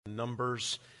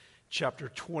Numbers chapter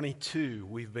 22.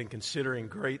 We've been considering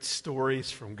great stories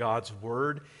from God's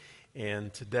Word,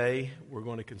 and today we're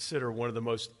going to consider one of the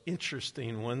most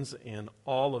interesting ones in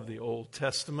all of the Old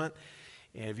Testament.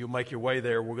 And if you'll make your way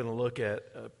there, we're going to look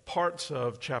at parts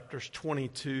of chapters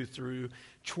 22 through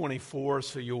 24,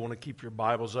 so you'll want to keep your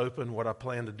Bibles open. What I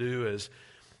plan to do is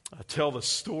tell the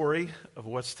story of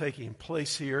what's taking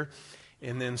place here,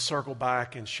 and then circle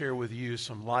back and share with you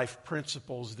some life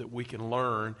principles that we can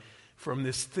learn from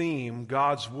this theme.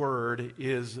 God's Word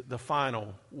is the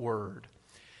final word.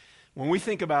 When we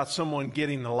think about someone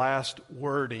getting the last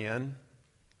word in,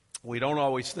 we don't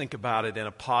always think about it in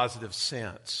a positive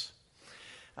sense.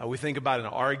 We think about an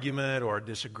argument or a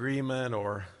disagreement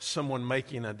or someone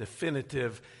making a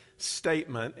definitive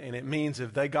statement, and it means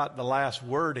if they got the last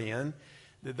word in,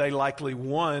 that they likely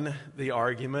won the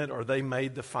argument or they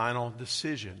made the final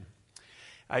decision.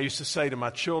 I used to say to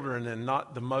my children, in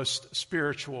not the most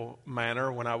spiritual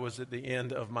manner when I was at the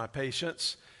end of my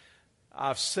patience,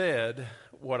 I've said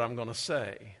what I'm going to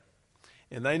say.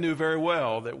 And they knew very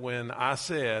well that when I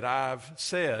said, I've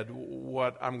said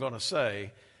what I'm going to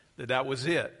say, that was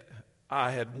it.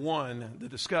 I had won the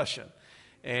discussion,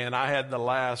 and I had the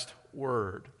last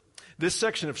word. This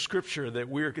section of Scripture that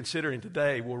we are considering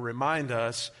today will remind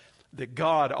us that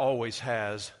God always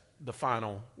has the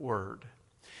final word.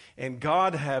 And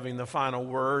God having the final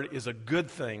word is a good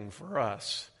thing for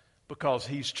us because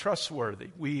He's trustworthy.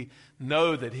 We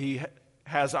know that He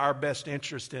has our best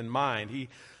interest in mind. He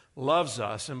loves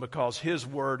us, and because His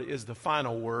word is the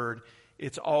final word,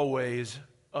 it's always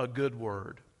a good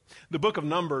word. The book of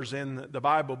Numbers in the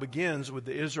Bible begins with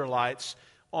the Israelites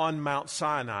on Mount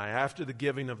Sinai after the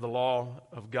giving of the law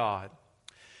of God.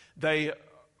 They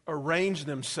arranged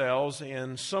themselves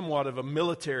in somewhat of a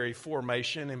military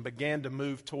formation and began to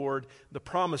move toward the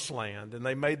Promised Land. And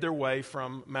they made their way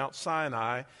from Mount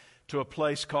Sinai to a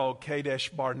place called Kadesh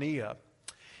Barnea.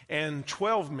 And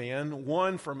 12 men,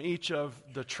 one from each of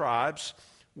the tribes,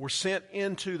 were sent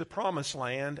into the Promised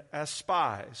Land as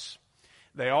spies.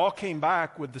 They all came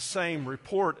back with the same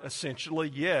report, essentially.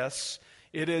 Yes,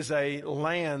 it is a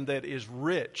land that is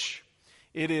rich.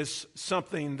 It is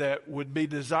something that would be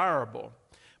desirable.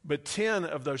 But 10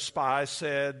 of those spies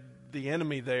said the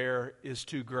enemy there is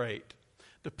too great.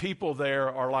 The people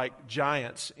there are like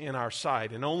giants in our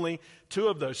sight. And only 2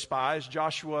 of those spies,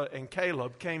 Joshua and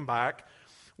Caleb, came back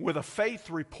with a faith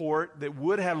report that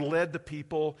would have led the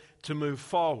people to move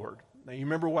forward. Now, you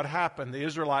remember what happened. The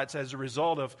Israelites, as a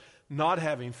result of not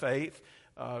having faith,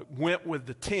 went with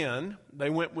the 10.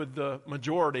 They went with the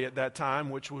majority at that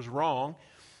time, which was wrong.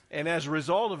 And as a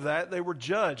result of that, they were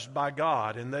judged by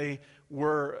God, and they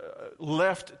were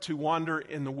left to wander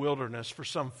in the wilderness for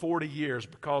some 40 years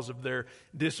because of their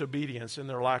disobedience and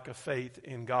their lack of faith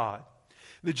in God.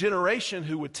 The generation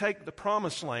who would take the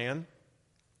Promised Land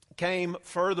came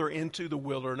further into the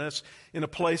wilderness in a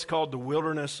place called the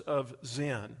Wilderness of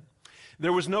Zin.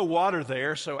 There was no water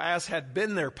there, so as had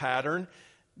been their pattern,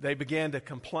 they began to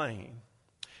complain.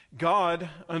 God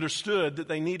understood that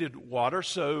they needed water,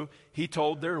 so He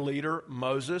told their leader,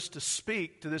 Moses, to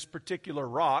speak to this particular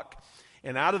rock,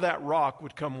 and out of that rock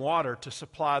would come water to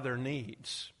supply their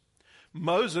needs.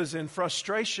 Moses, in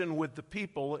frustration with the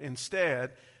people,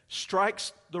 instead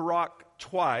strikes the rock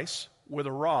twice with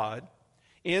a rod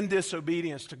in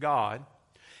disobedience to God.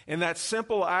 And that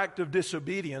simple act of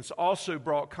disobedience also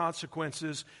brought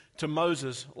consequences to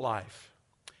Moses' life.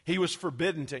 He was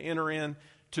forbidden to enter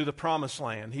into the Promised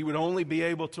Land. He would only be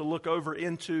able to look over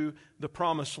into the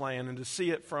Promised Land and to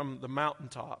see it from the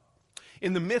mountaintop.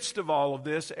 In the midst of all of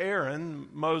this, Aaron,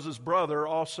 Moses' brother,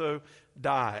 also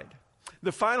died.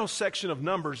 The final section of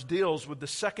Numbers deals with the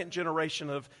second generation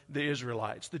of the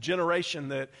Israelites, the generation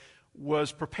that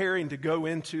was preparing to go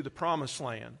into the Promised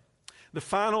Land. The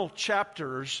final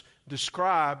chapters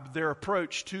describe their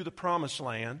approach to the Promised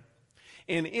Land,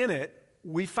 and in it,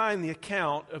 we find the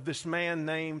account of this man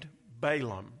named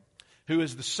Balaam, who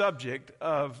is the subject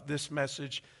of this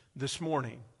message this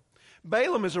morning.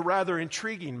 Balaam is a rather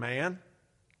intriguing man,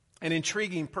 an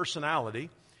intriguing personality.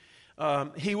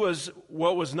 He was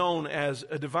what was known as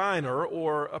a diviner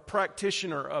or a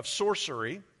practitioner of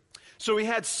sorcery. So he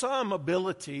had some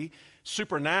ability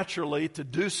supernaturally to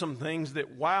do some things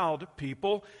that wowed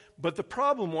people, but the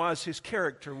problem was his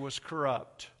character was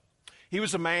corrupt. He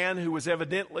was a man who was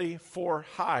evidently for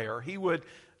hire. He would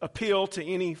appeal to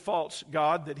any false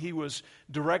god that he was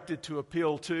directed to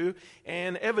appeal to,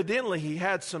 and evidently he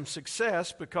had some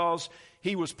success because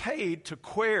he was paid to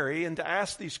query and to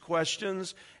ask these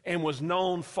questions and was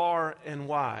known far and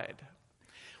wide.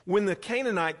 When the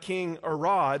Canaanite king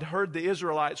Arad heard the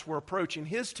Israelites were approaching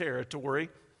his territory,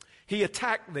 he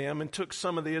attacked them and took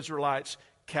some of the Israelites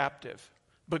captive.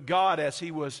 But God, as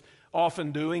he was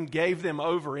often doing, gave them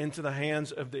over into the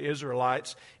hands of the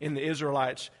Israelites, and the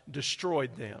Israelites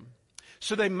destroyed them.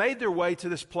 So they made their way to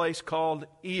this place called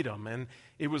Edom, and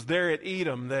it was there at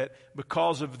Edom that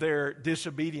because of their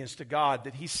disobedience to God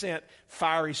that he sent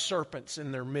fiery serpents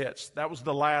in their midst. That was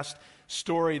the last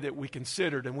story that we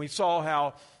considered, and we saw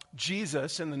how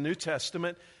Jesus in the New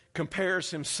Testament compares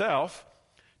himself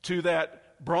to that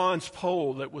bronze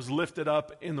pole that was lifted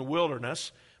up in the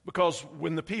wilderness, because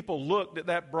when the people looked at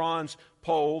that bronze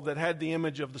pole that had the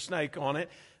image of the snake on it,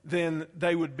 then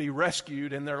they would be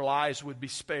rescued and their lives would be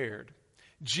spared.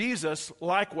 Jesus,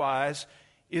 likewise,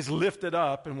 is lifted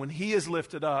up, and when he is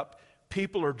lifted up,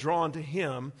 people are drawn to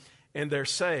him and they're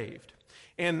saved.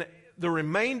 And the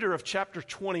remainder of chapter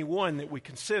 21 that we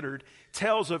considered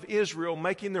tells of Israel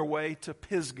making their way to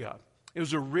Pisgah. It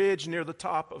was a ridge near the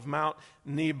top of Mount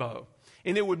Nebo.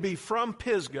 And it would be from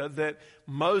Pisgah that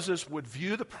Moses would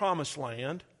view the promised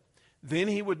land, then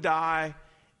he would die,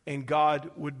 and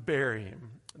God would bury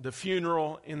him. The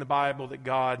funeral in the Bible that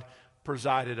God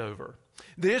presided over.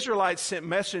 The Israelites sent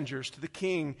messengers to the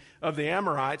king of the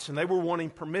Amorites, and they were wanting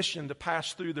permission to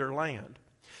pass through their land.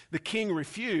 The king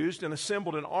refused and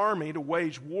assembled an army to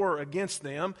wage war against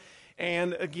them,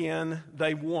 and again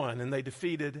they won, and they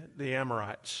defeated the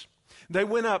Amorites. They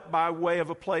went up by way of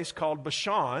a place called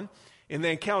Bashan, and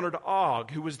they encountered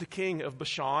Og, who was the king of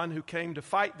Bashan, who came to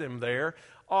fight them there.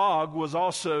 Og was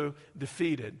also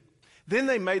defeated. Then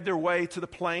they made their way to the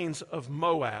plains of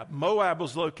Moab. Moab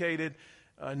was located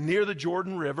near the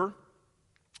Jordan River,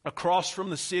 across from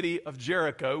the city of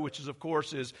Jericho, which is, of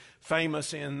course, is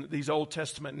famous in these Old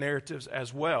Testament narratives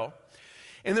as well.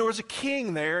 And there was a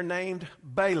king there named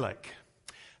Balak.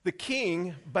 The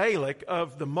king, Balak,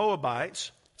 of the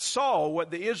Moabites, saw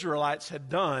what the Israelites had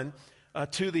done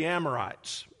to the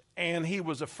Amorites, and he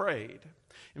was afraid.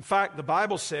 In fact, the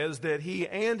Bible says that he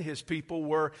and his people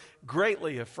were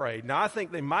greatly afraid. Now, I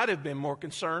think they might have been more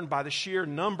concerned by the sheer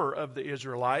number of the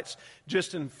Israelites,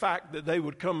 just in fact that they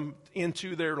would come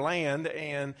into their land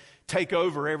and take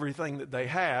over everything that they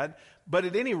had. But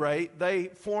at any rate, they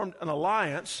formed an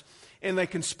alliance, and they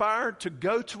conspired to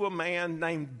go to a man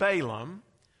named Balaam,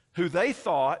 who they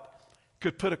thought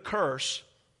could put a curse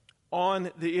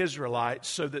on the Israelites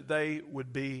so that they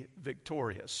would be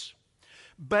victorious.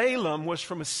 Balaam was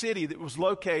from a city that was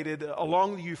located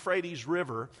along the Euphrates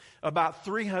River, about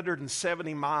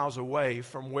 370 miles away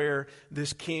from where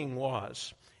this king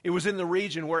was. It was in the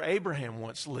region where Abraham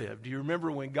once lived. Do you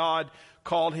remember when God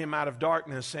called him out of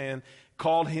darkness and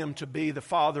called him to be the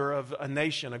father of a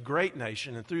nation, a great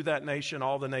nation, and through that nation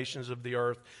all the nations of the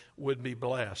earth would be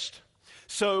blessed?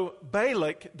 So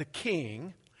Balak, the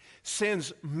king,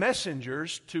 sends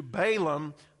messengers to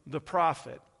Balaam the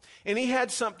prophet. And he had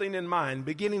something in mind.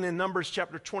 Beginning in Numbers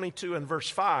chapter 22 and verse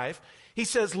 5, he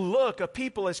says, "Look, a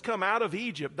people has come out of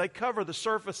Egypt. They cover the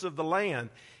surface of the land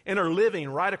and are living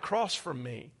right across from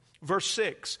me." Verse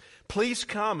 6, "Please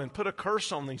come and put a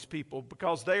curse on these people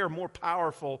because they are more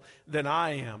powerful than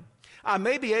I am. I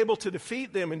may be able to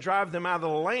defeat them and drive them out of the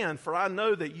land, for I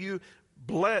know that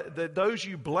that those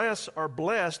you bless are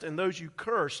blessed and those you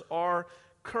curse are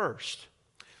cursed."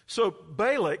 So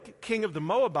Balak, king of the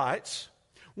Moabites,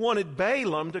 wanted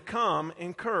Balaam to come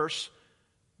and curse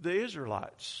the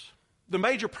Israelites. The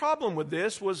major problem with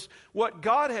this was what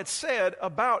God had said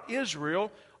about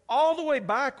Israel all the way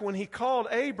back when he called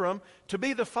Abram to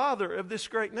be the father of this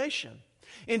great nation.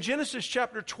 In Genesis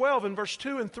chapter 12 and verse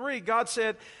 2 and 3, God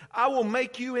said, "I will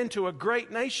make you into a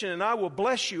great nation, and I will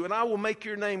bless you, and I will make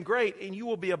your name great, and you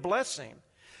will be a blessing.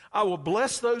 I will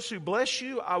bless those who bless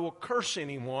you. I will curse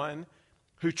anyone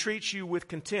who treats you with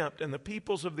contempt, and the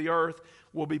peoples of the earth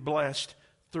will be blessed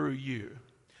through you."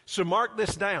 So mark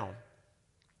this down.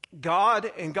 God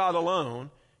and God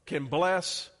alone can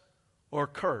bless or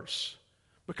curse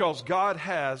because God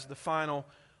has the final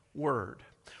word.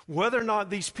 Whether or not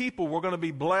these people were going to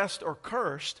be blessed or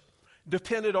cursed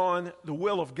depended on the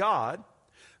will of God,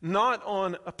 not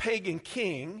on a pagan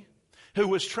king who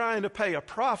was trying to pay a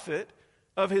prophet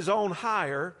of his own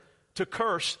hire to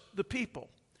curse the people.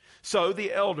 So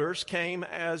the elders came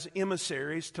as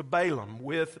emissaries to Balaam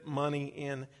with money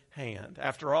in hand.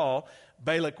 After all,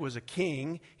 Balak was a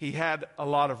king. He had a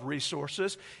lot of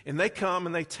resources. And they come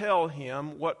and they tell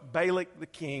him what Balak the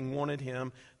king wanted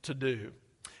him to do.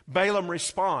 Balaam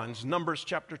responds, Numbers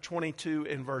chapter 22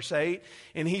 and verse 8.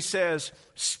 And he says,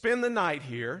 "Spend the night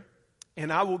here,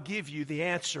 and I will give you the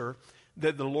answer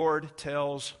that the Lord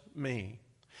tells me."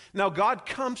 Now, God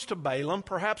comes to Balaam,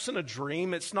 perhaps in a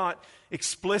dream. It's not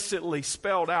explicitly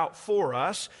spelled out for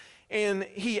us. And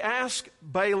he asked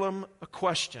Balaam a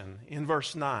question in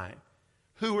verse 9.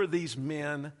 Who are these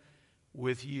men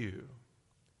with you?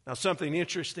 Now, something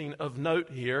interesting of note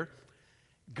here.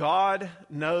 God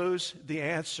knows the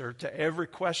answer to every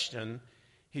question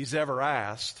he's ever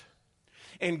asked.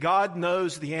 And God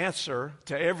knows the answer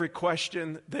to every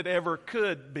question that ever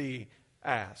could be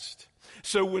asked.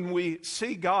 So when we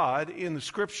see God in the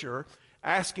Scripture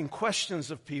asking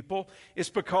questions of people, it's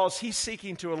because he's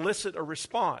seeking to elicit a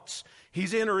response.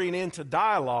 He's entering into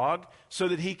dialogue so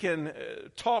that he can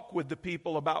talk with the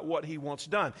people about what he wants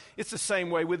done. It's the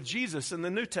same way with Jesus in the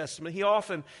New Testament. He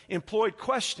often employed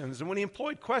questions. And when he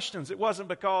employed questions, it wasn't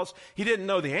because he didn't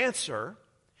know the answer.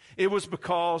 It was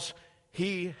because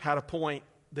he had a point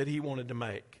that he wanted to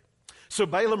make. So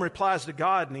Balaam replies to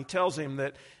God, and he tells him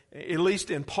that, at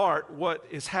least in part, what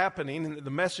is happening, and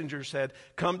the messengers had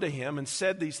come to him and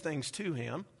said these things to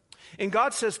him. And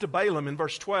God says to Balaam in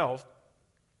verse 12,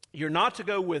 you're not to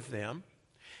go with them,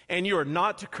 and you are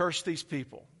not to curse these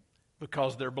people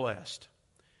because they're blessed.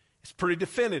 It's pretty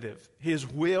definitive. His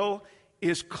will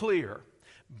is clear.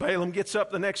 Balaam gets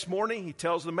up the next morning. He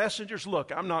tells the messengers,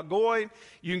 look, I'm not going.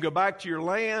 You can go back to your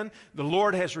land. The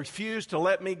Lord has refused to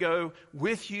let me go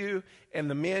with you. And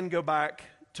the men go back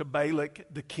to Balak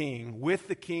the king with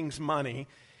the king's money,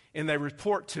 and they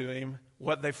report to him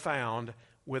what they found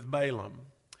with Balaam.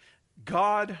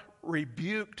 God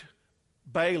rebuked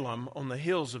Balaam on the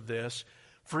heels of this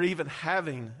for even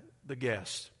having the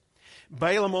guest.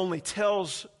 Balaam only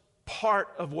tells part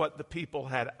of what the people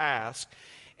had asked,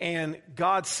 and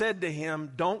God said to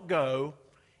him, don't go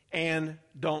and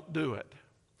don't do it.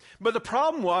 But the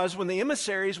problem was when the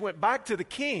emissaries went back to the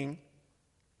king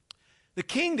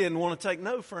didn't want to take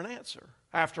no for an answer.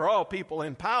 After all, people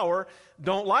in power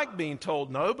don't like being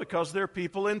told no because they're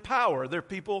people in power. They're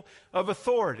people of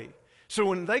authority. So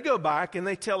when they go back and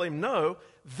they tell him no,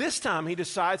 this time he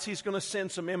decides he's going to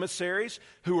send some emissaries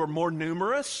who are more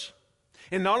numerous.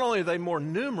 And not only are they more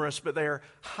numerous, but they are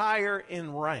higher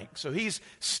in rank. So he's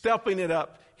stepping it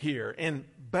up here. And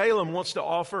Balaam wants to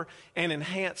offer an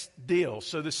enhanced deal.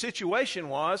 So the situation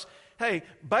was, hey,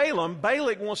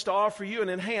 Balak wants to offer you an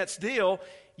enhanced deal.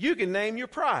 You can name your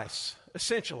price,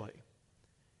 essentially.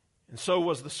 And so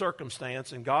was the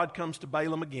circumstance. And God comes to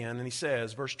Balaam again, and he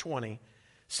says, verse 20,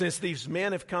 since these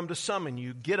men have come to summon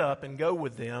you, get up and go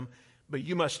with them, but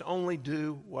you must only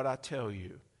do what I tell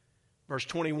you. Verse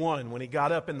 21, when he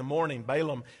got up in the morning,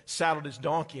 Balaam saddled his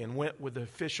donkey and went with the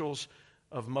officials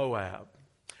of Moab.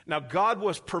 Now, God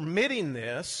was permitting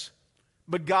this,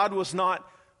 but God was not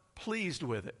pleased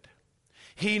with it.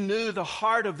 He knew the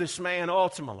heart of this man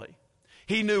ultimately.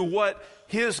 He knew what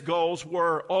his goals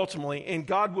were ultimately, and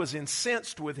God was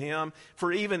incensed with him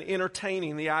for even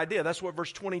entertaining the idea. That's what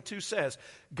verse 22 says.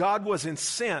 God was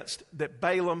incensed that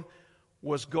Balaam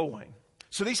was going.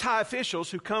 So these high officials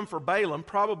who come for Balaam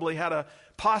probably had a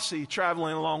posse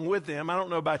traveling along with them. I don't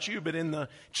know about you, but in the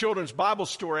children's Bible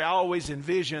story, I always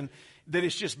envision that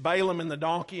it's just Balaam and the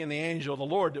donkey and the angel of the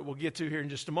Lord that we'll get to here in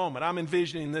just a moment. I'm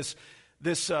envisioning this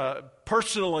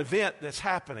personal event that's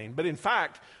happening. But in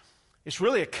fact, it's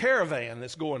really a caravan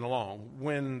that's going along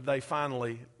when they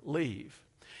finally leave.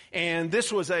 And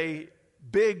this was a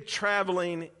big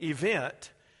traveling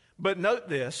event. But note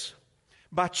this.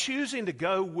 By choosing to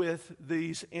go with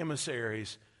these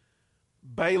emissaries,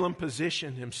 Balaam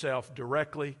positioned himself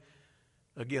directly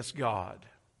against God.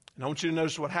 And I want you to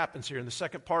notice what happens here in the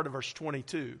second part of verse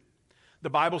 22. The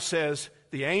Bible says,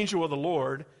 the angel of the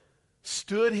Lord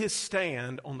stood his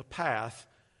stand on the path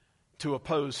to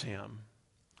oppose him.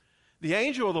 The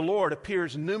angel of the Lord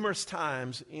appears numerous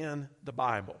times in the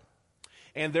Bible.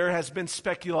 And there has been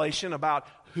speculation about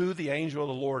who the angel of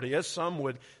the Lord is. Some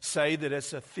would say that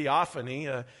it's a theophany,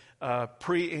 a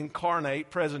pre-incarnate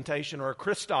presentation, or a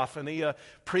Christophany, a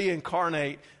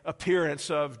pre-incarnate appearance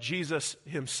of Jesus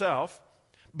himself.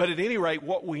 But at any rate,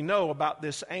 what we know about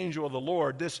this angel of the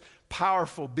Lord, this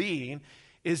powerful being,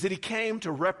 is that he came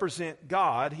to represent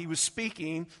God. He was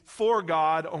speaking for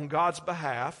God on God's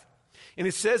behalf. And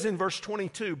it says in verse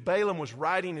 22, Balaam was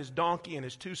riding his donkey and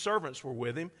his two servants were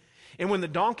with him. And when the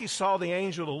donkey saw the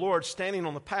angel of the Lord standing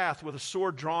on the path with a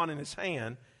sword drawn in his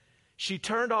hand, she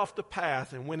turned off the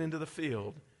path and went into the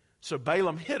field. So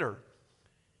Balaam hit her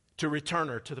to return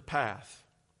her to the path.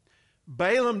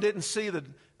 Balaam didn't see the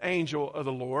angel of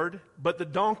the Lord, but the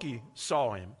donkey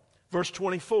saw him. Verse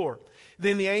 24,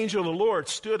 then the angel of the Lord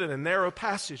stood in a narrow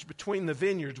passage between the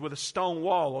vineyards with a stone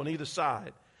wall on either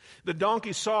side. The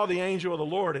donkey saw the angel of the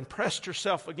Lord and pressed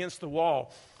herself against the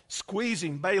wall,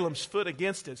 squeezing Balaam's foot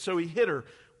against it. So he hit her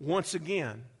once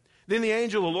again. Then the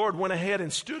angel of the Lord went ahead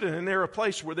and stood in a narrow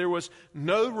place where there was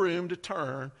no room to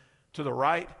turn to the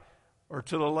right or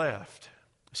to the left.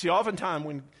 See,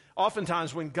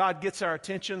 oftentimes when God gets our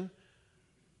attention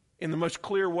in the most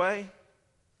clear way,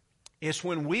 it's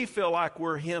when we feel like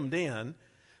we're hemmed in,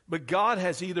 but God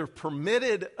has either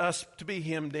permitted us to be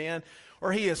hemmed in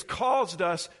or he has caused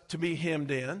us to be hemmed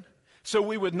in. So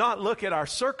we would not look at our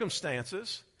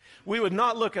circumstances. We would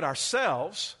not look at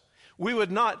ourselves. We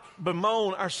would not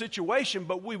bemoan our situation,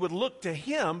 but we would look to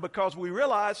him because we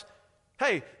realize,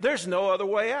 hey, there's no other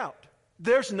way out.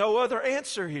 There's no other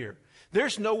answer here.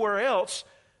 There's nowhere else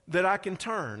that I can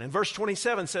turn. And verse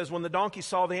 27 says, when the donkey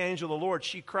saw the angel of the Lord,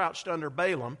 she crouched under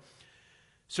Balaam.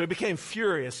 So he became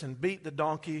furious and beat the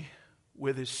donkey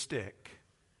with his stick.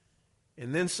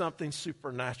 And then something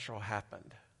supernatural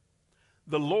happened.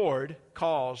 The Lord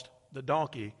caused the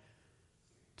donkey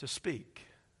to speak.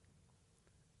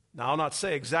 Now, I'll not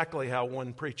say exactly how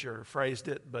one preacher phrased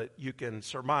it, but you can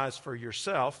surmise for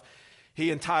yourself.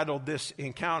 He entitled this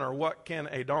encounter, "What Can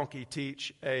a Donkey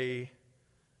Teach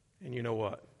And you know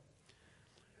what?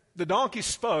 The donkey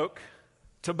spoke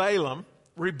to Balaam,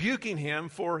 rebuking him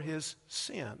for his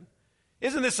sin.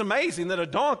 Isn't this amazing that a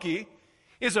donkey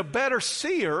is a better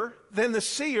seer than the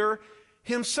seer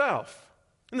himself?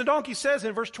 And the donkey says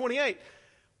in verse 28,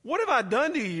 what have I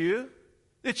done to you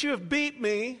that you have beat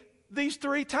me these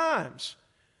 3 times?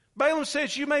 Balaam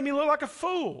says, you made me look like a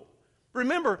fool.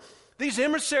 Remember, these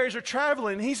emissaries are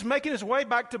traveling. He's making his way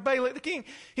back to Balak the king.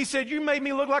 He said, you made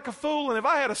me look like a fool, and if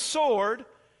I had a sword,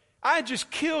 I'd just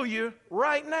kill you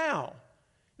right now.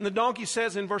 And the donkey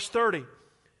says in verse 30,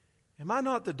 am I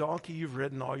not the donkey you've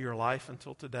ridden all your life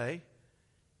until today?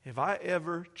 Have I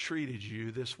ever treated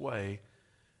you this way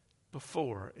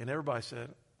before? And everybody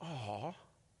said, aw.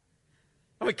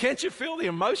 I mean, can't you feel the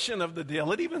emotion of the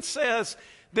deal? It even says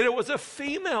that it was a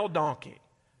female donkey.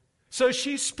 So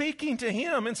she's speaking to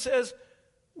him and says,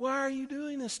 why are you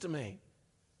doing this to me?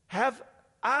 Have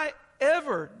I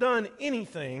ever done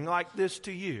anything like this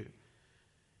to you?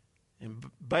 And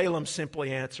Balaam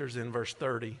simply answers in verse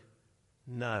 30,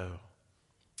 no.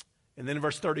 And then in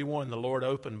verse 31, the Lord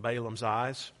opened Balaam's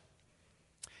eyes.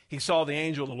 He saw the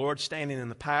angel of the Lord standing in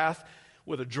the path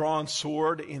with a drawn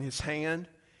sword in his hand.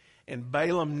 And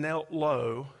Balaam knelt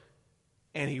low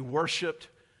and he worshiped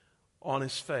on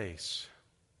his face.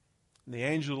 And the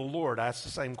angel of the Lord asked the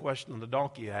same question the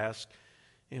donkey asked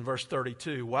in verse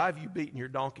 32. Why have you beaten your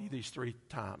donkey these 3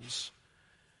 times?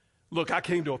 Look, I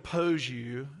came to oppose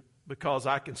you because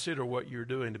I consider what you're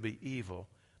doing to be evil.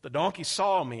 The donkey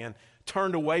saw me and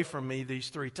turned away from me these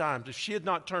 3 times. If she had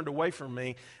not turned away from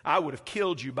me, I would have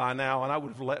killed you by now and I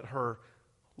would have let her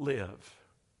live.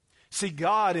 See,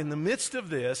 God in the midst of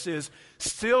this is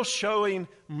still showing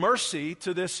mercy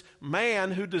to this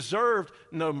man who deserved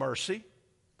no mercy.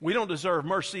 We don't deserve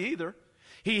mercy either.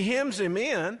 He hems him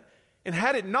in, and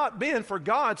had it not been for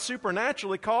God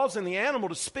supernaturally causing the animal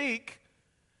to speak,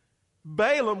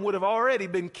 Balaam would have already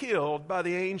been killed by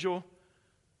the angel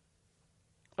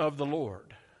of the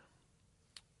Lord.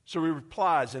 So he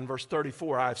replies in verse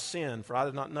 34, I have sinned, for I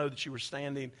did not know that you were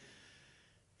standing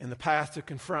in the path to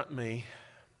confront me.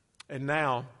 And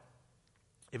now,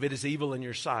 if it is evil in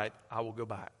your sight, I will go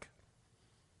back.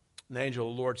 And the angel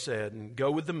of the Lord said, and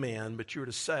go with the men, but you are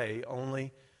to say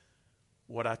only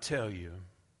what I tell you.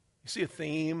 You see a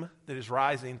theme that is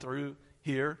rising through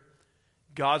here?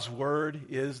 God's word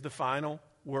is the final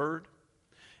word.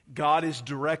 God is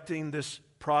directing this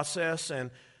process,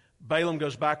 and Balaam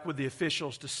goes back with the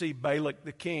officials to see Balak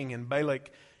the king, and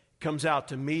Balak comes out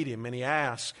to meet him, and he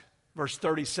asks, verse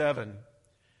 37,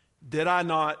 did I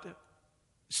not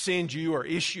send you or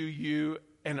issue you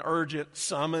an urgent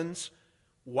summons?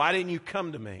 Why didn't you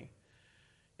come to me?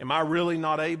 Am I really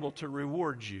not able to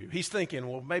reward you? He's thinking,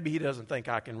 well, maybe he doesn't think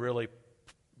I can really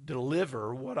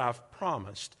deliver what I've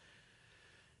promised.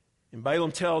 And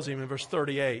Balaam tells him in verse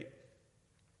 38,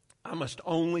 I must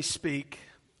only speak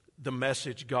the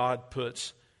message God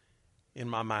puts in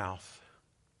my mouth.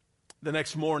 The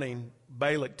next morning,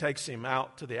 Balak takes him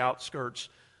out to the outskirts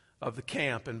of the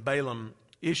camp, and Balaam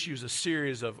issues a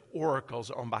series of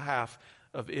oracles on behalf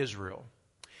of Israel.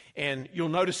 And you'll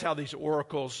notice how these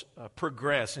oracles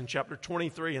progress. In chapter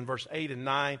 23 and verse 8 and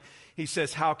 9, he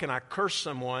says, how can I curse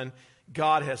someone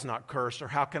God has not cursed? Or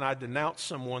how can I denounce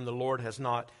someone the Lord has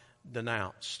not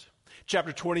denounced?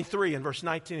 Chapter 23 and verse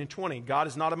 19 and 20, God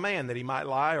is not a man that he might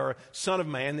lie, or a son of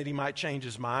man that he might change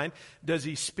his mind. Does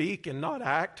he speak and not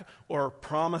act, or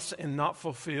promise and not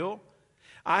fulfill?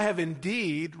 I have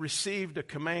indeed received a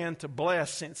command to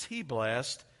bless since he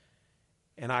blessed,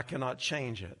 and I cannot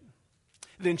change it.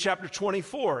 Then chapter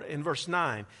 24 in verse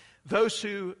 9, Those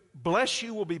who bless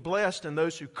you will be blessed, and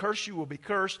those who curse you will be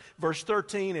cursed. Verse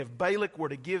 13, if Balak were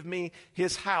to give me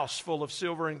his house full of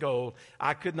silver and gold,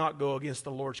 I could not go against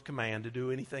the Lord's command to do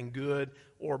anything good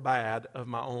or bad of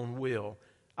my own will.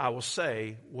 I will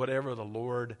say whatever the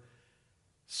Lord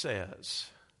says.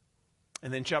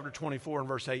 And then chapter 24 and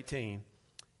verse 18,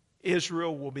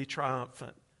 Israel will be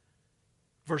triumphant.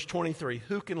 Verse 23,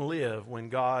 who can live when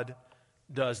God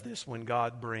does this, when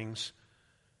God brings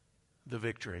the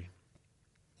victory?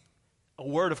 A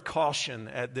word of caution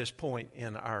at this point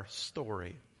in our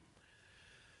story.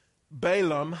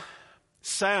 Balaam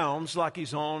sounds like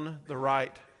he's on the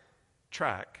right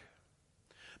track.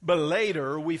 But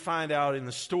later we find out in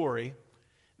the story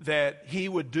that he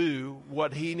would do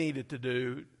what he needed to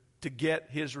do to get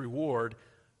his reward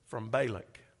from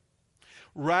Balak.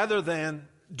 Rather than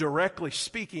directly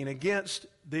speaking against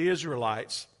the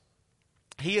Israelites,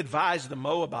 he advised the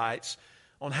Moabites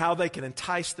on how they could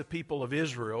entice the people of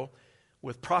Israel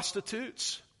with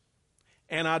prostitutes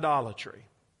and idolatry.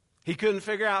 He couldn't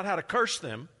figure out how to curse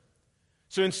them,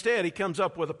 so instead he comes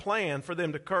up with a plan for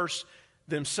them to curse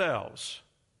themselves.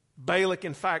 Balak,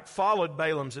 in fact, followed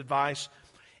Balaam's advice,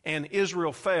 and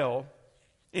Israel fell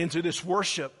into this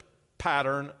worship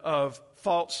pattern of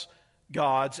false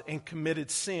gods and committed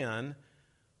sin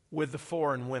with the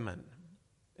foreign women.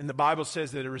 And the Bible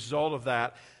says that as a result of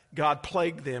that, God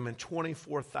plagued them and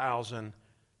 24,000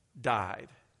 died.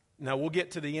 Now we'll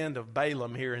get to the end of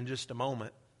Balaam here in just a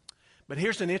moment. But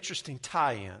here's an interesting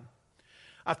tie-in.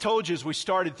 I told you as we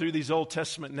started through these Old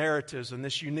Testament narratives in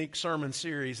this unique sermon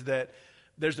series that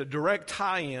there's a direct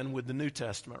tie-in with the New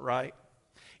Testament, right?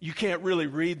 You can't really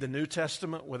read the New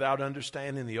Testament without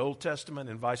understanding the Old Testament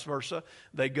and vice versa.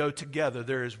 They go together.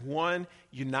 There is one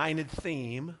united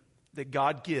theme that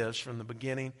God gives from the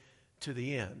beginning to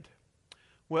the end.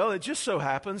 Well, it just so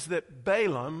happens that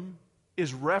Balaam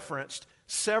is referenced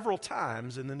several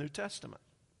times in the New Testament.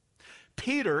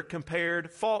 Peter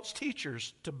compared false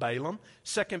teachers to Balaam,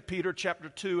 2 Peter chapter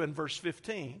 2 and verse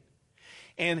 15.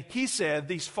 And he said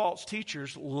these false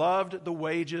teachers loved the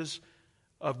wages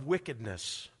of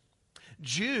wickedness.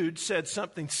 Jude said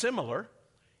something similar,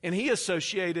 and he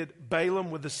associated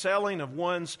Balaam with the selling of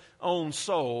one's own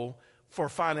soul for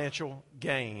financial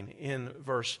gain in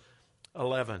verse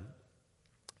 11.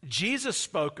 Jesus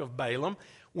spoke of Balaam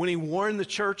when he warned the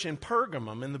church in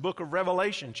Pergamum in the book of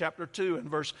Revelation, chapter 2 and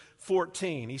verse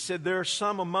 14. He said, there are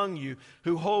some among you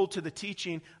who hold to the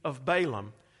teaching of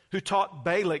Balaam, who taught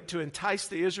Balak to entice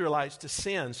the Israelites to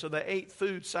sin, so they ate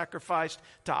food sacrificed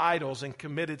to idols and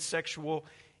committed sexual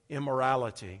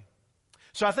immorality.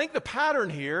 So I think the pattern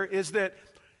here is that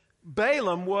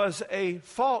Balaam was a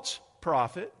false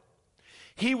prophet.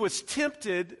 He was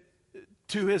tempted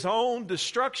to his own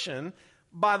destruction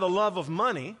by the love of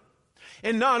money.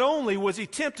 And not only was he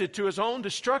tempted to his own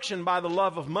destruction by the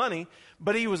love of money,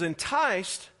 but he was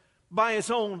enticed by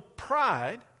his own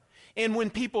pride. And when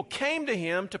people came to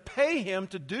him to pay him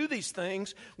to do these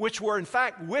things, which were in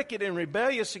fact wicked and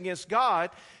rebellious against God,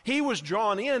 he was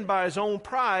drawn in by his own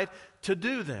pride to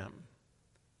do them.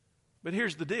 But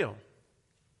here's the deal.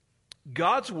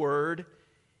 God's word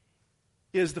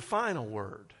is the final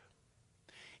word.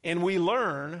 And we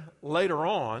learn later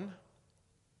on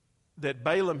that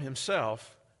Balaam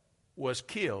himself was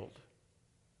killed.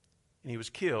 And he was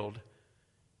killed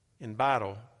in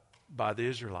battle by the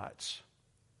Israelites.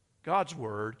 God's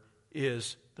word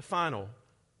is the final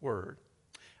word.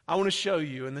 I want to show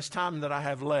you in this time that I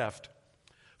have left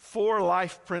 4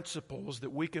 life principles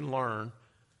that we can learn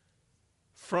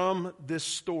from this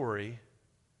story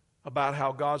about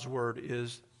how God's word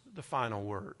is the final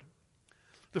word.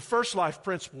 The first life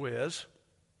principle is,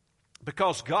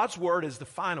 because God's word is the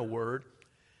final word,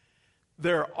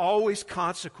 there are always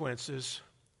consequences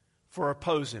for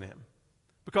opposing him.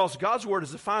 Because God's word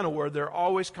is the final word, there are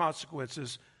always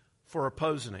consequences for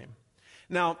opposing him.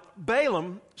 Now,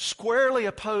 Balaam squarely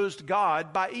opposed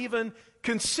God by even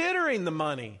considering the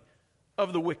money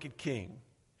of the wicked king.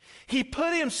 He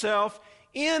put himself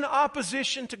in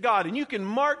opposition to God. And you can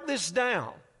mark this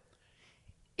down.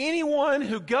 Anyone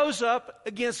who goes up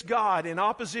against God in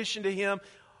opposition to him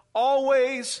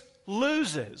always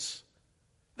loses.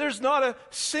 There's not a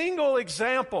single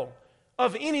example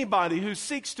of anybody who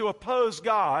seeks to oppose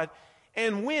God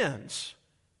and wins.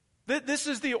 This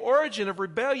is the origin of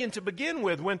rebellion to begin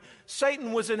with. When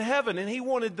Satan was in heaven and he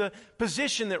wanted the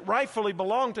position that rightfully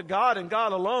belonged to God and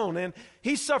God alone, and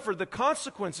he suffered the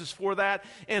consequences for that,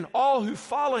 and all who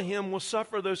follow him will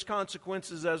suffer those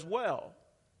consequences as well.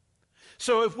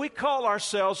 So if we call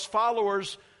ourselves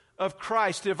followers of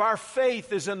Christ, if our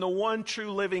faith is in the one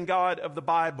true living God of the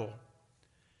Bible,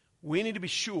 we need to be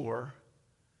sure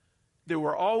that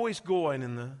we're always going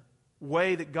in the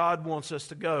way that God wants us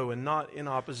to go and not in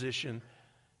opposition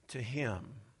to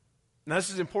Him. Now, this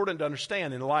is important to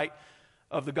understand in light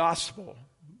of the gospel,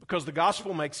 because the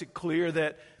gospel makes it clear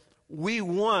that we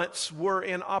once were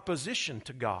in opposition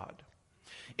to God.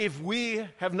 If we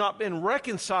have not been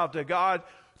reconciled to God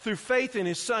through faith in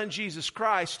His Son, Jesus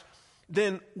Christ,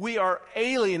 then we are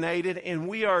alienated and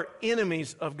we are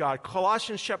enemies of God.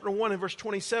 Colossians chapter 1 and verse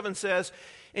 27 says,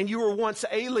 "And you were once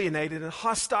alienated and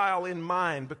hostile in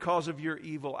mind because of your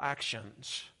evil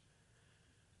actions."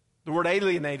 The word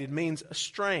alienated means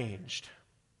estranged.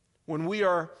 When we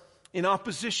are in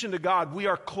opposition to God, we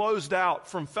are closed out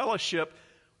from fellowship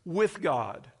with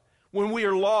God. When we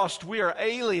are lost, we are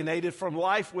alienated from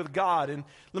life with God. And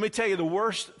let me tell you, the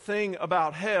worst thing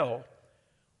about hell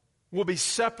will be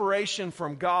separation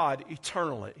from God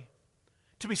eternally.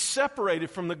 To be separated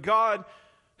from the God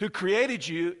who created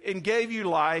you and gave you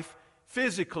life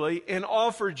physically and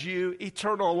offered you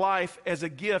eternal life as a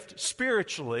gift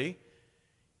spiritually.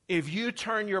 If you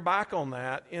turn your back on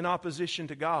that in opposition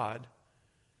to God,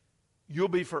 you'll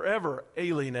be forever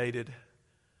alienated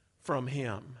from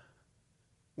Him.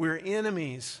 We're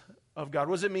enemies of God.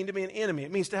 What does it mean to be an enemy?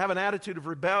 It means to have an attitude of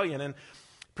rebellion and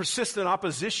persistent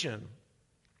opposition,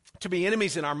 to be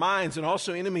enemies in our minds and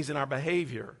also enemies in our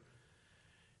behavior.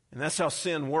 And that's how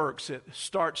sin works. It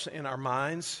starts in our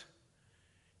minds,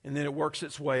 and then it works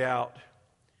its way out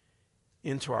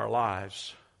into our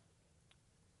lives.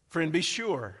 Friend, be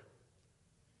sure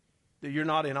that you're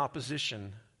not in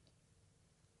opposition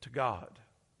to God.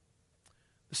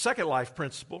 The second life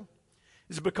principle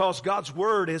is because God's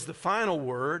Word is the final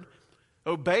word,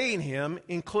 obeying Him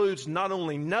includes not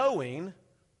only knowing,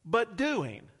 but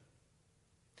doing.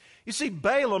 You see,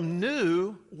 Balaam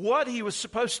knew what he was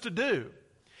supposed to do.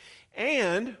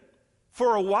 And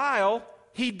for a while,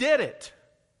 he did it.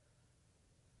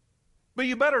 But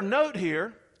you better note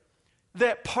here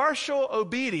that partial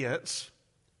obedience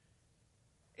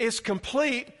is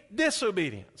complete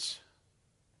disobedience.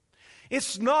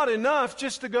 It's not enough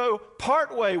just to go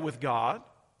part way with God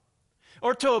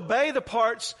or to obey the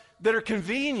parts that are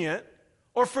convenient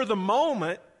or for the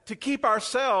moment to keep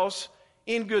ourselves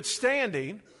in good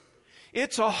standing.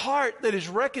 It's a heart that is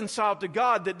reconciled to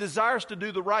God that desires to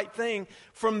do the right thing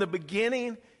from the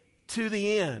beginning to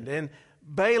the end. And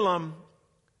Balaam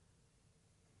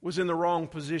was in the wrong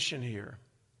position here.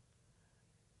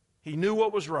 He knew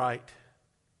what was right,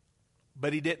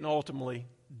 but he didn't ultimately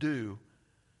do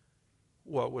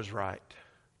what was right.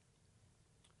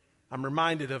 I'm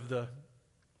reminded of the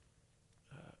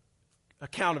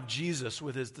account of Jesus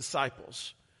with His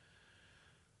disciples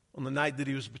on the night that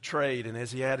He was betrayed, and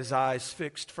as He had His eyes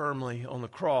fixed firmly on the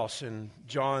cross in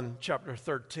John chapter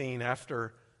 13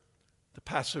 after the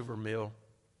Passover meal.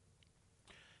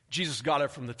 Jesus got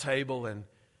up from the table and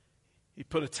He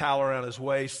put a towel around His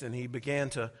waist and He began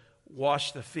to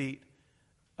wash the feet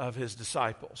of His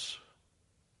disciples.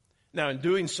 Now, in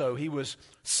doing so, He was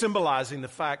symbolizing the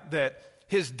fact that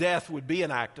His death would be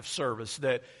an act of service,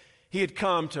 that He had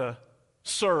come to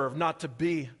serve, not to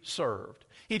be served.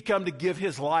 He'd come to give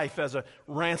His life as a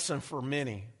ransom for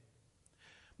many.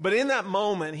 But in that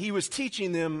moment, He was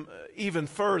teaching them even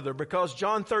further, because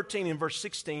John 13 in verse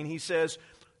 16, He says,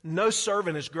 "No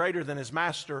servant is greater than his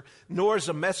master, nor is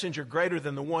a messenger greater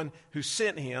than the one who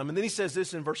sent him." And then He says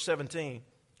this in verse 17,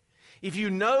 "If you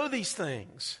know these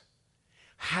things,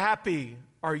 happy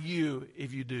are you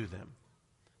if you do them."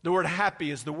 The word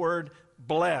happy is the word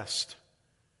blessed.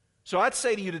 So I'd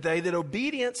say to you today that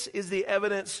obedience is the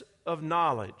evidence of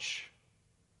knowledge.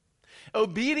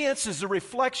 Obedience is the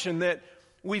reflection that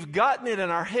we've gotten it in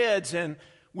our heads and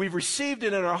we've received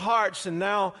it in our hearts, and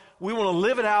now we want to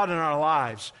live it out in our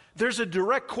lives. There's a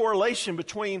direct correlation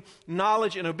between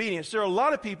knowledge and obedience. There are a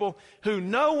lot of people who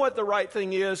know what the right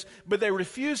thing is, but they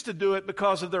refuse to do it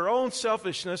because of their own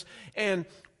selfishness, and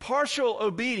partial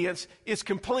obedience is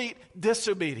complete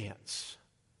disobedience.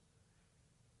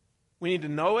 We need to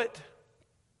know it,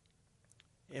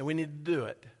 and we need to do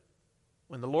it.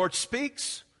 When the Lord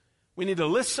speaks, we need to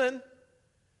listen,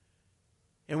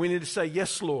 and we need to say,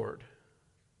 "Yes, Lord,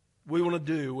 we want to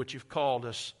do what You've called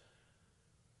us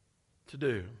to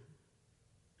do."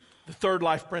 The third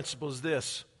life principle is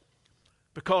this: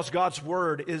 because God's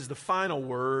Word is the final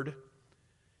word,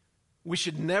 we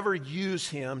should never use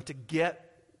Him to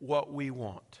get what we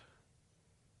want.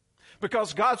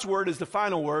 Because God's Word is the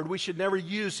final word, we should never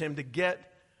use Him to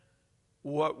get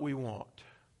what we want.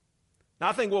 Now,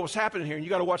 I think what was happening here, and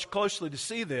you've got to watch closely to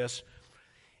see this,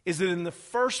 is that in the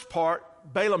first part,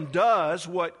 Balaam does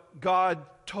what God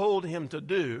told him to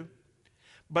do.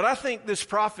 But I think this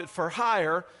prophet for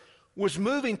hire was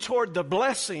moving toward the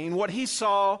blessing, what he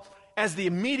saw as the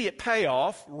immediate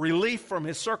payoff, relief from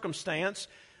his circumstance,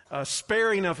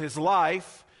 sparing of his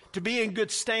life, to be in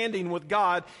good standing with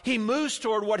God, he moves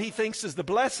toward what he thinks is the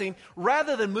blessing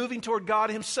rather than moving toward God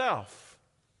himself.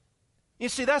 You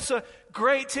see, that's a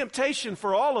great temptation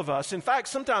for all of us. In fact,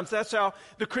 sometimes that's how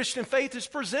the Christian faith is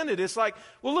presented. It's like,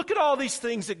 well, look at all these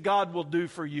things that God will do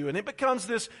for you. And it becomes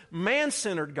this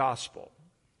man-centered gospel.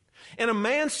 And a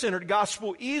man-centered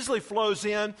gospel easily flows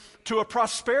in to a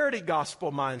prosperity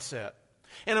gospel mindset.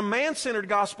 And a man-centered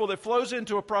gospel that flows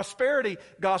into a prosperity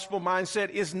gospel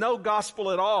mindset is no gospel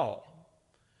at all.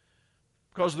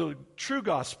 Because the true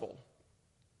gospel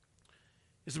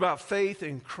is about faith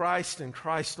in Christ and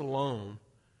Christ alone.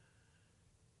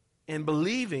 And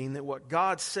believing that what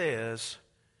God says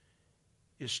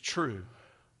is true.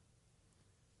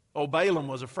 Oh, Balaam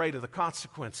was afraid of the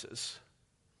consequences.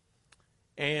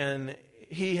 And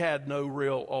he had no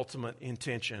real ultimate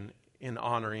intention in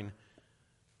honoring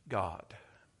God.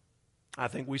 I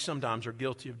think we sometimes are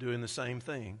guilty of doing the same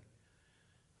thing.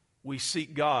 We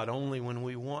seek God only when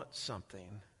we want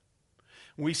something.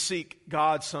 We seek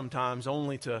God sometimes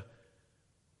only to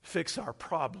fix our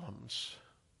problems.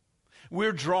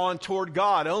 We're drawn toward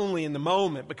God only in the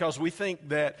moment because we think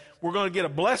that we're going to get a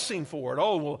blessing for it.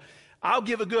 Oh, well, I'll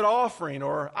give a good offering,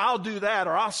 or I'll do that,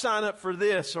 or I'll sign up for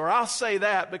this, or I'll say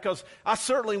that because I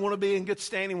certainly want to be in good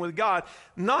standing with God.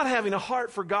 Not having a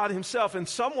heart for God himself. In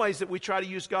some ways that we try to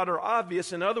use God are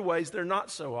obvious. In other ways, they're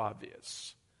not so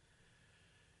obvious.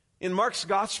 In Mark's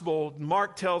gospel,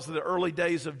 Mark tells the early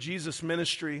days of Jesus'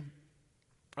 ministry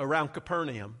around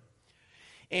Capernaum.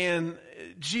 And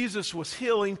Jesus was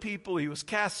healing people. He was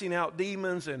casting out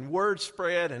demons, and word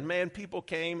spread, and man, people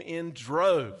came in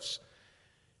droves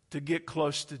to get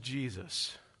close to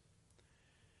Jesus.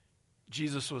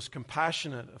 Jesus was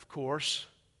compassionate, of course,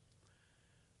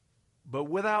 but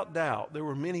without doubt, there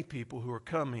were many people who were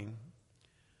coming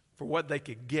for what they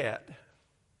could get.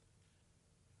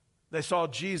 They saw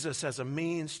Jesus as a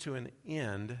means to an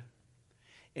end,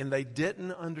 and they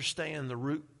didn't understand the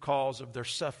root cause of their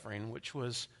suffering, which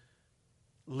was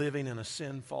living in a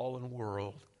sin-fallen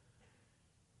world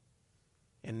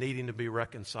and needing to be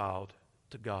reconciled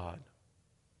to God.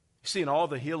 You see, in all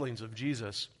the healings of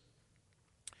Jesus,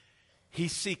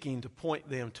 he's seeking to point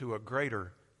them to a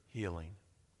greater healing.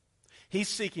 He's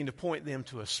seeking to point them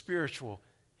to a spiritual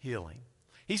healing.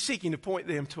 He's seeking to point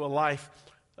them to a life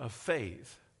of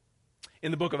faith. In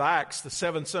the book of Acts, the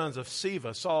 7 sons of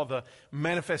Sceva saw the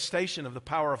manifestation of the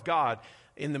power of God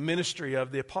in the ministry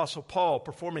of the Apostle Paul,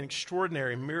 performing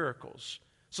extraordinary miracles.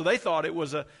 So they thought it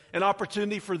was an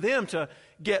opportunity for them to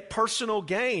get personal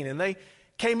gain, and they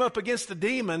came up against the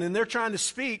demon, and they're trying to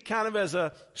speak kind of as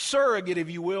a surrogate, if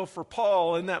you will, for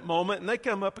Paul in that moment. And they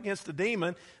come up against the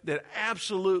demon that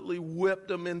absolutely whipped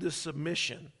them into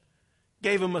submission,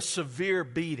 gave them a severe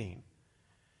beating.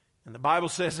 And the Bible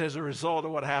says as a result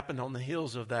of what happened on the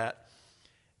heels of that,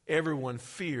 everyone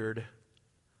feared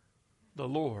the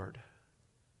Lord.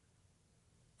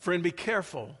 Friend, be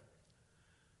careful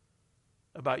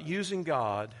about using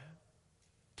God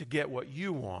to get what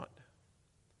you want,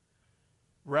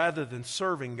 rather than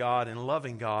serving God and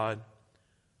loving God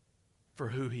for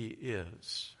who he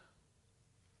is.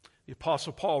 The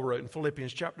Apostle Paul wrote in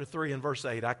Philippians chapter 3 and verse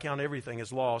 8, I count everything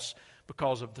as loss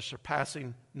because of the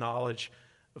surpassing knowledge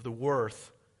of the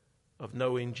worth of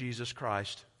knowing Jesus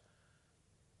Christ,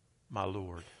 my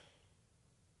Lord.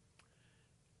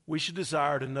 We should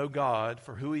desire to know God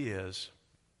for who he is,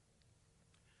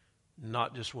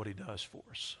 not just what he does for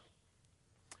us.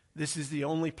 This is the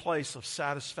only place of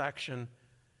satisfaction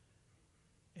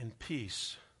and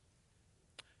peace.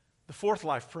 The fourth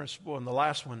life principle, and the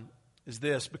last one, is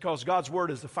this: because God's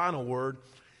word is the final word,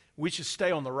 we should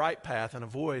stay on the right path and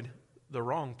avoid the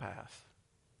wrong path.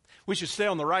 We should stay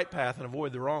on the right path and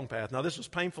avoid the wrong path. Now, this was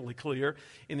painfully clear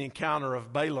in the encounter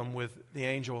of Balaam with the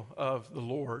angel of the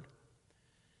Lord.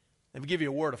 Let me give you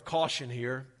a word of caution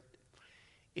here.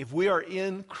 If we are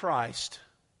in Christ,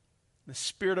 the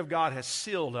Spirit of God has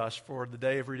sealed us for the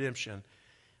day of redemption,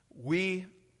 we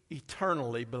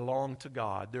eternally belong to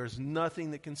God. There's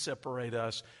nothing that can separate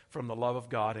us from the love of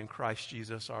God in Christ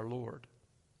Jesus our Lord.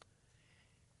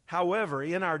 However,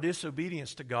 in our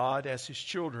disobedience to God as his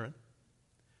children,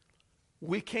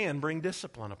 we can bring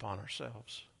discipline upon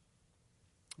ourselves.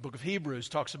 The book of Hebrews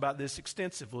talks about this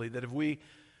extensively, that if we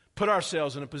put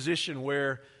ourselves in a position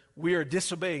where we are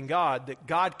disobeying God, that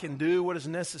God can do what is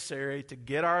necessary to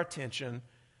get our attention,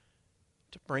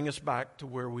 to bring us back to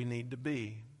where we need to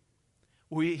be.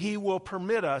 He will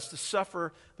permit us to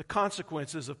suffer the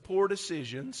consequences of poor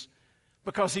decisions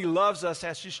because He loves us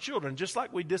as His children, just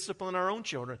like we discipline our own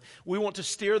children. We want to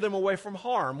steer them away from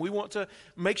harm. We want to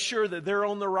make sure that they're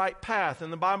on the right path,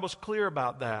 and the Bible's clear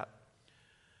about that.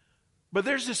 But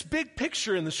there's this big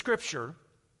picture in the Scripture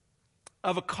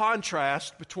of a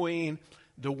contrast between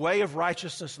the way of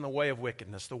righteousness and the way of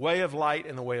wickedness, the way of light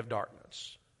and the way of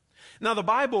darkness. Now, the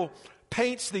Bible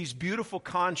paints these beautiful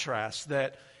contrasts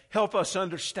that help us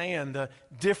understand the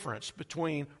difference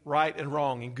between right and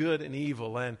wrong and good and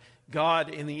evil and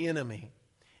God and the enemy.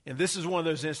 And this is one of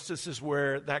those instances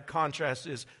where that contrast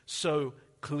is so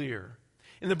clear.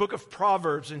 In the book of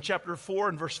Proverbs, in chapter 4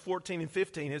 and verse 14 and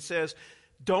 15, it says,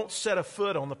 "Don't set a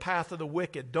foot on the path of the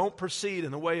wicked. Don't proceed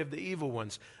in the way of the evil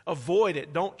ones. Avoid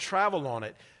it. Don't travel on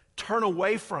it. Turn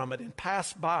away from it and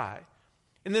pass by."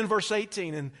 And then verse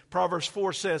 18 in Proverbs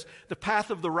 4 says, "The path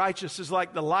of the righteous is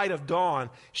like the light of dawn,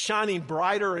 shining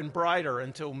brighter and brighter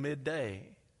until midday."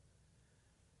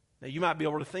 Now, you might be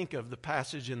able to think of the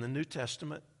passage in the New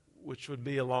Testament, which would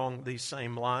be along these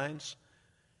same lines.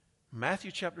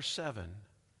 Matthew chapter 7,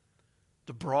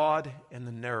 the broad and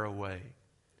the narrow way.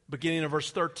 Beginning of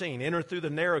verse 13, "Enter through the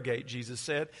narrow gate," Jesus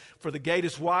said, "for the gate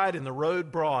is wide and the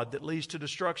road broad that leads to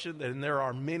destruction, and there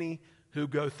are many who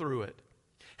go through it.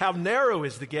 How narrow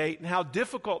is the gate and how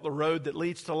difficult the road that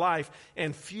leads to life,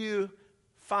 and few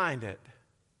find it."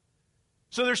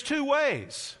 So there's two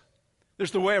ways.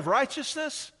 There's the way of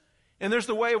righteousness and there's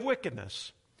the way of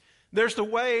wickedness. There's the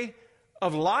way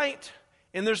of light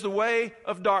and there's the way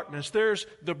of darkness. There's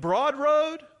the broad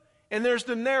road and there's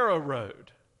the narrow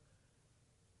road.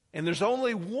 And there's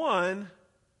only one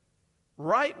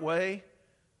right way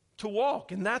to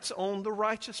walk, and that's on the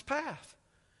righteous path.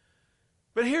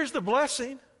 But here's the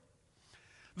blessing.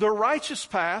 The righteous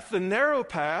path, the narrow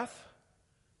path,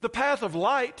 the path of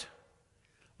light,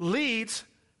 leads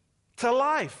to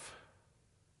life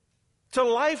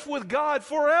with God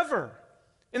forever.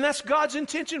 And that's God's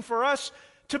intention for us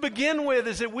to begin with,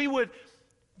 is that we would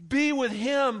be with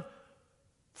Him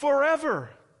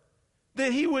forever.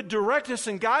 That He would direct us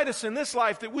and guide us in this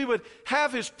life, that we would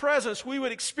have His presence, we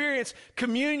would experience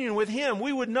communion with Him,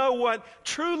 we would know what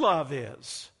true love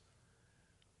is.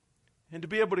 And to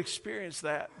be able to experience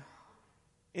that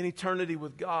in eternity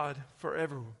with God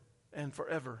forever and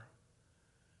forever.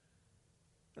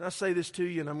 And I say this to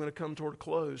you, and I'm going to come toward a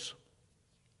close.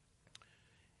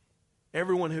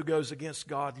 Everyone who goes against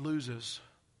God loses.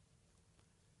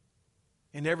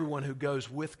 And everyone who goes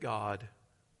with God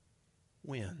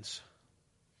wins.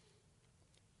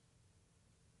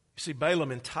 You see,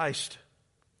 Balaam enticed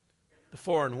the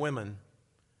foreign women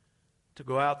to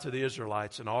go out to the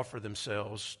Israelites and offer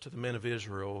themselves to the men of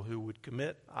Israel who would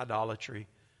commit idolatry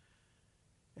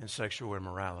and sexual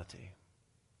immorality.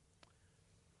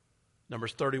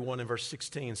 Numbers 31 and verse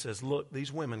 16 says, "Look,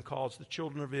 these women caused the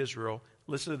children of Israel,"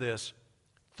 listen to this,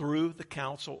 "through the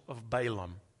counsel of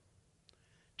Balaam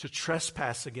to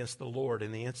trespass against the Lord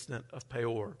in the incident of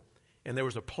Peor. And there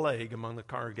was a plague among the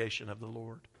congregation of the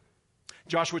Lord."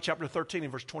 Joshua chapter 13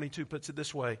 and verse 22 puts it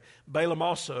this way, "Balaam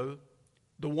also,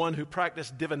 the one who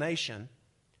practiced divination,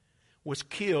 was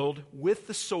killed with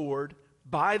the sword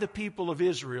by the people of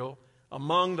Israel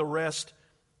among the rest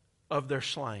of their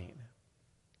slain."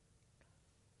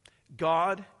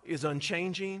 God is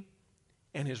unchanging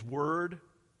and His word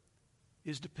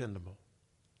is dependable.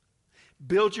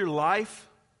 Build your life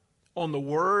on the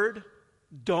word.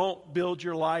 Don't build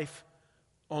your life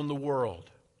on the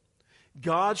world.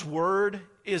 God's word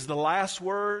is the last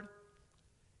word,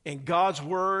 and God's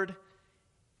word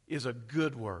is a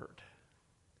good word.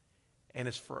 And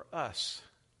it's for us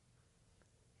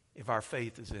if our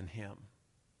faith is in Him.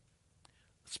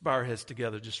 Let's bow our heads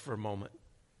together just for a moment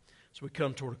as we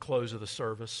come toward a close of the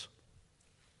service.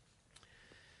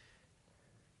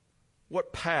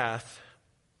 What path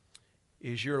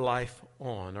is your life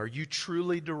on? Are you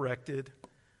truly directed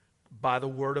by the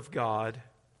Word of God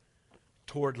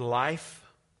toward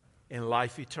life and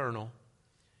life eternal?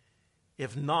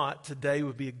 If not, today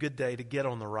would be a good day to get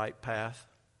on the right path.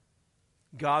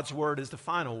 God's word is the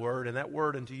final word, and that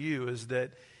word unto you is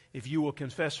that if you will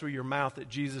confess with your mouth that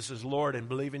Jesus is Lord and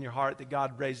believe in your heart that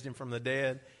God raised Him from the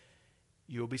dead,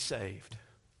 you will be saved.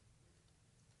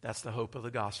 That's the hope of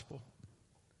the gospel.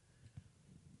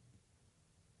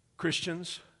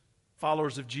 Christians,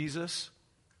 followers of Jesus,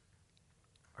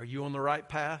 are you on the right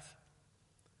path?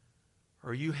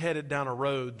 Or are you headed down a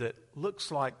road that looks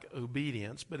like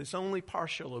obedience, but it's only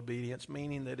partial obedience,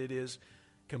 meaning that it is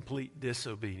complete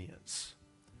disobedience?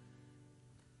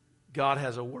 God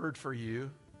has a word for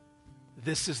you.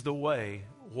 This is the way.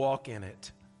 Walk in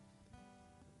it,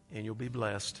 and you'll be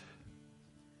blessed.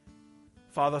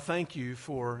 Father, thank you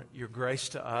for your grace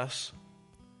to us.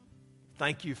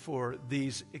 thank you for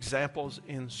these examples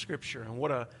in Scripture, and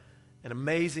what an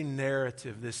amazing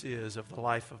narrative this is of the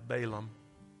life of Balaam.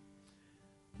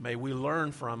 May we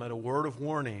learn from it a word of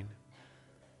warning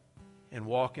and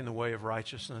walk in the way of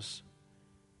righteousness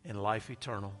and life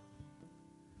eternal.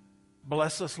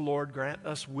 Bless us, Lord. Grant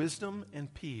us wisdom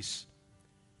and peace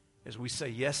as we say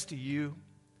yes to you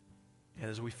and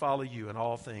as we follow you in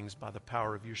all things by the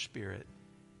power of your Spirit.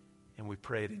 And we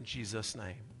pray it in Jesus'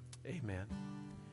 name. Amen.